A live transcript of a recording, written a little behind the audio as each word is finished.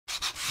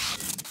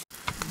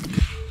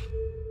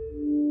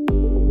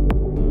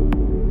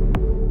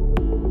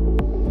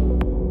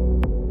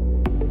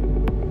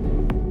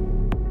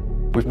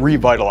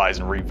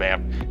revitalized and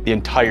revamped the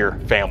entire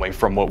family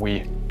from what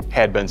we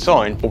had been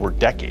selling over a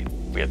decade.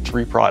 We had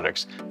 3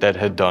 products that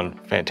had done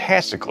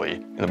fantastically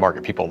in the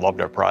market. People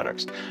loved our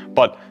products,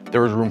 but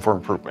there was room for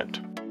improvement.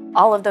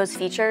 All of those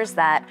features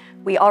that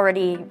we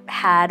already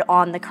had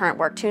on the current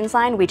Worktunes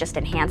line, we just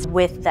enhanced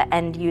with the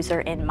end user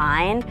in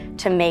mind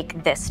to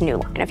make this new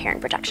line of hearing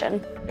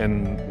protection.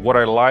 And what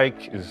I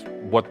like is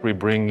what we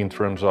bring in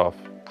terms of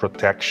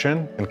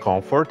protection and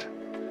comfort,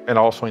 and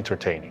also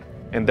entertaining.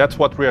 And that's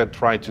what we are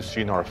trying to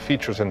see in our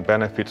features and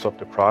benefits of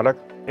the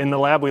product. In the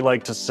lab, we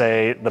like to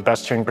say the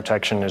best hearing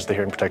protection is the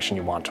hearing protection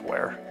you want to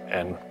wear.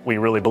 And we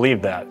really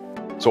believe that.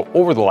 So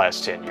over the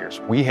last 10 years,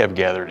 we have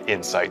gathered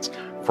insights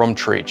from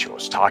trade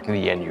shows, talking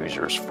to the end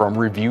users, from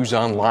reviews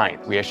online.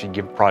 We actually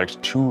give products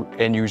to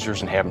end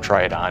users and have them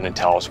try it on and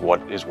tell us what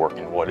is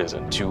working, what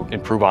isn't, to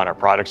improve on our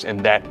products.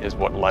 And that is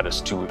what led us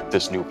to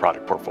this new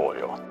product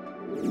portfolio.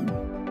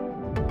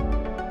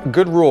 A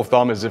good rule of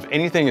thumb is if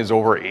anything is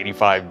over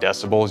 85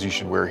 decibels, you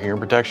should wear hearing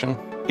protection.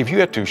 If you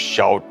have to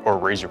shout or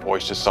raise your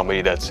voice to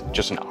somebody that's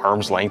just an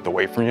arm's length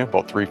away from you,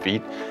 about 3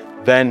 feet,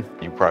 then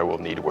you probably will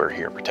need to wear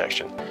hearing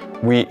protection.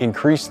 We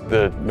increased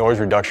the noise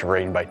reduction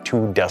rating by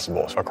 2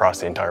 decibels across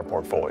the entire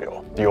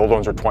portfolio. The old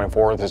ones are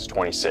 24, this is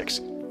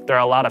 26. There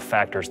are a lot of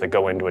factors that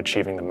go into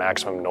achieving the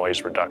maximum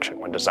noise reduction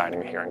when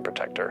designing a hearing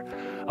protector.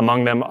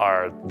 Among them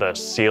are the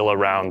seal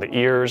around the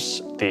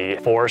ears, the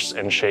force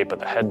and shape of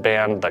the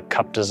headband, the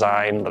cup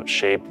design, the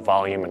shape,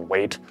 volume, and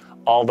weight.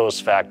 All those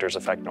factors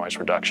affect noise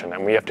reduction,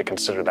 and we have to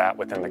consider that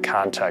within the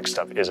context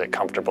of, is it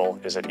comfortable,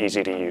 is it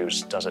easy to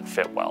use, does it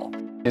fit well?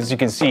 As you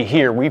can see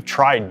here, we've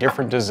tried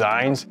different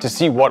designs to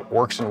see what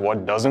works and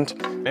what doesn't.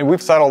 And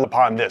we've settled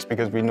upon this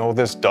because we know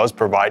this does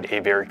provide a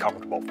very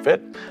comfortable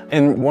fit.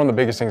 And one of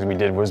the biggest things we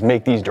did was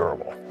make these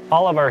durable.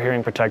 All of our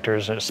hearing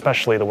protectors,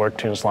 especially the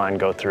Worktunes line,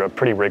 go through a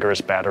pretty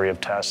rigorous battery of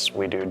tests.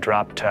 We do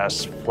drop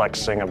tests,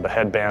 flexing of the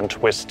headband,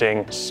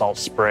 twisting, salt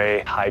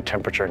spray, high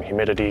temperature and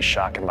humidity,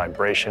 shock and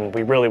vibration.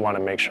 We really want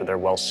to make sure they're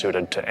well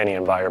suited to any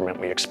environment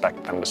we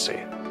expect them to see.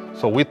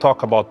 So we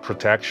talk about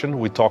protection,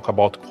 we talk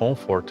about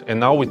comfort, and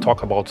now we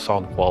talk about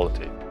sound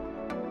quality.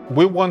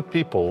 We want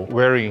people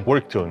wearing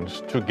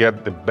Worktunes to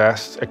get the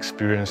best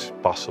experience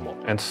possible.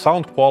 And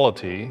sound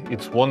quality,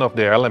 it's one of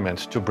the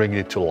elements to bring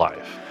it to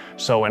life.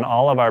 So in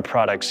all of our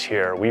products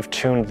here, we've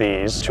tuned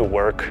these to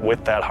work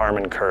with that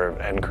Harman curve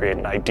and create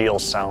an ideal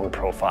sound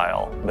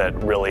profile that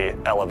really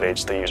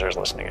elevates the user's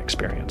listening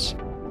experience.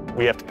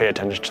 We have to pay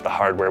attention to the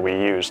hardware we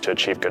use to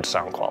achieve good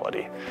sound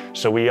quality.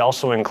 So we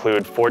also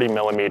include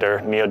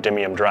 40mm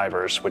neodymium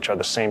drivers, which are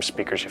the same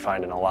speakers you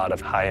find in a lot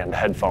of high-end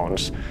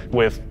headphones.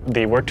 With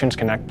the Worktunes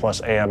Connect+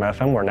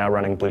 AM/FM, we're now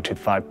running Bluetooth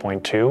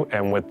 5.2,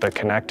 and with the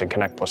Connect and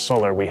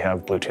Connect+Solar, we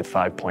have Bluetooth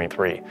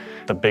 5.3.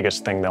 The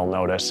biggest thing they'll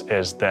notice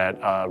is that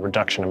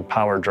reduction in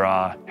power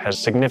draw has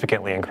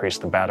significantly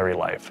increased the battery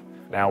life.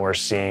 Now we're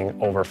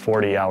seeing over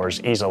 40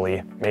 hours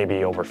easily,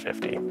 maybe over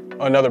 50.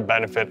 Another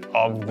benefit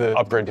of the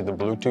upgrade to the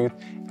Bluetooth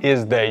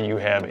is that you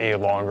have a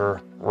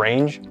longer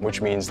range,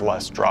 which means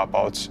less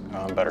dropouts,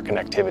 better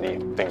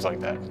connectivity, things like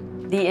that.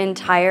 The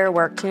entire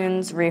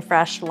Worktunes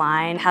refreshed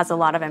line has a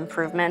lot of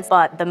improvements,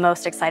 but the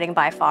most exciting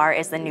by far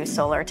is the new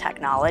solar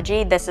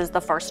technology. This is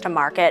the first to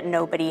market.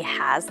 Nobody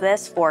has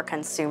this for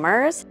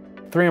consumers.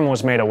 3M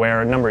was made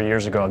aware a number of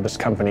years ago of this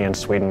company in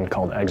Sweden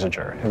called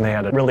Exeger, and they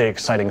had a really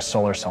exciting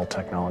solar cell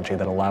technology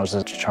that allows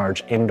us to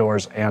charge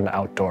indoors and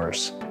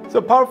outdoors.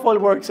 So PowerFoil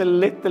works a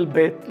little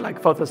bit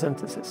like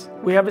photosynthesis.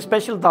 We have a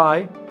special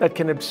dye that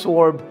can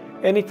absorb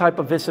any type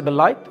of visible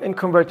light and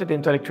convert it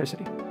into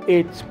electricity.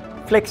 It's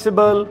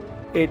flexible,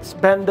 it's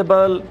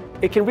bendable,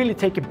 it can really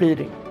take a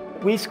beating.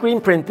 We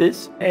screen print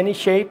this, any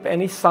shape,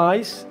 any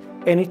size,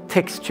 any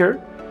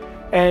texture,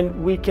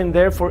 and we can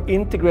therefore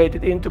integrate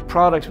it into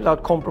products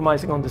without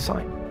compromising on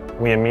design.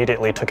 We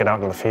immediately took it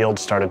out in the field,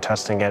 started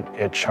testing it.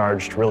 It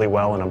charged really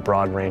well in a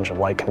broad range of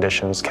light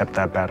conditions, kept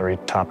that battery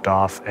topped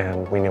off,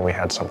 and we knew we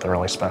had something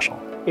really special.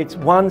 It's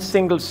one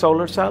single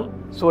solar cell,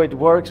 so it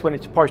works when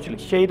it's partially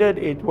shaded,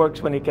 it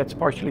works when it gets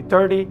partially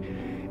dirty,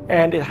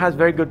 and it has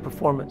very good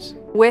performance.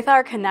 With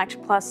our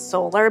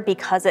Connect+Solar,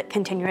 because it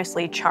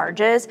continuously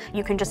charges,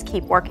 you can just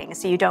keep working.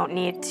 So you don't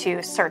need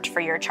to search for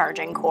your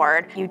charging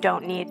cord. You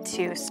don't need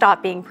to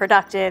stop being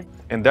productive.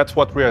 And that's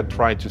what we are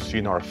trying to see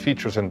in our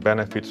features and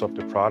benefits of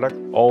the product.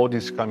 All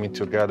this coming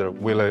together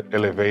will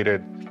elevate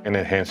it and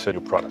enhance the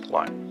product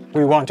line.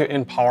 We want to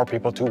empower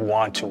people to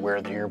want to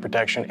wear the hearing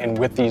protection, and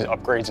with these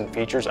upgrades and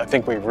features, I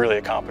think we've really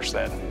accomplished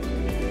that.